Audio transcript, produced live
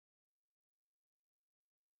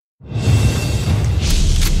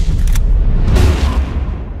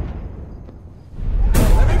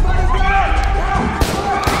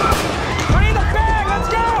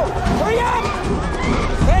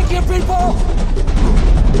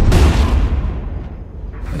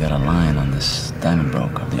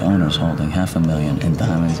was holding $500,000 in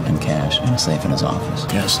diamonds and cash in a safe in his office.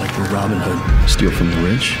 Yeah, it's like we're Robin Hood. Steal from the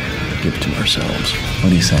rich, give it to ourselves.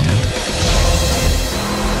 What are you saying?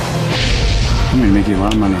 I'm gonna make you a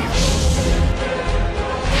lot of money.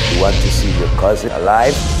 You want to see your cousin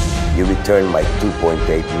alive? You return my $2.8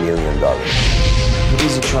 million. What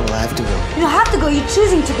is the trouble? I have to go. You don't have to go. You're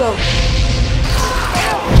choosing to go.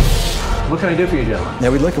 What can I do for you, gentlemen? Yeah,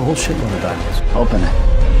 we'd like a whole shitload of diamonds. Open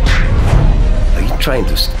it. Are you trying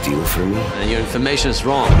to steal from me? And your information is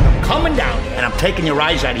wrong. I'm coming down and I'm taking your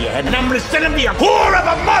eyes out of your head and I'm gonna send him to your whore of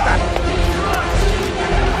a mother!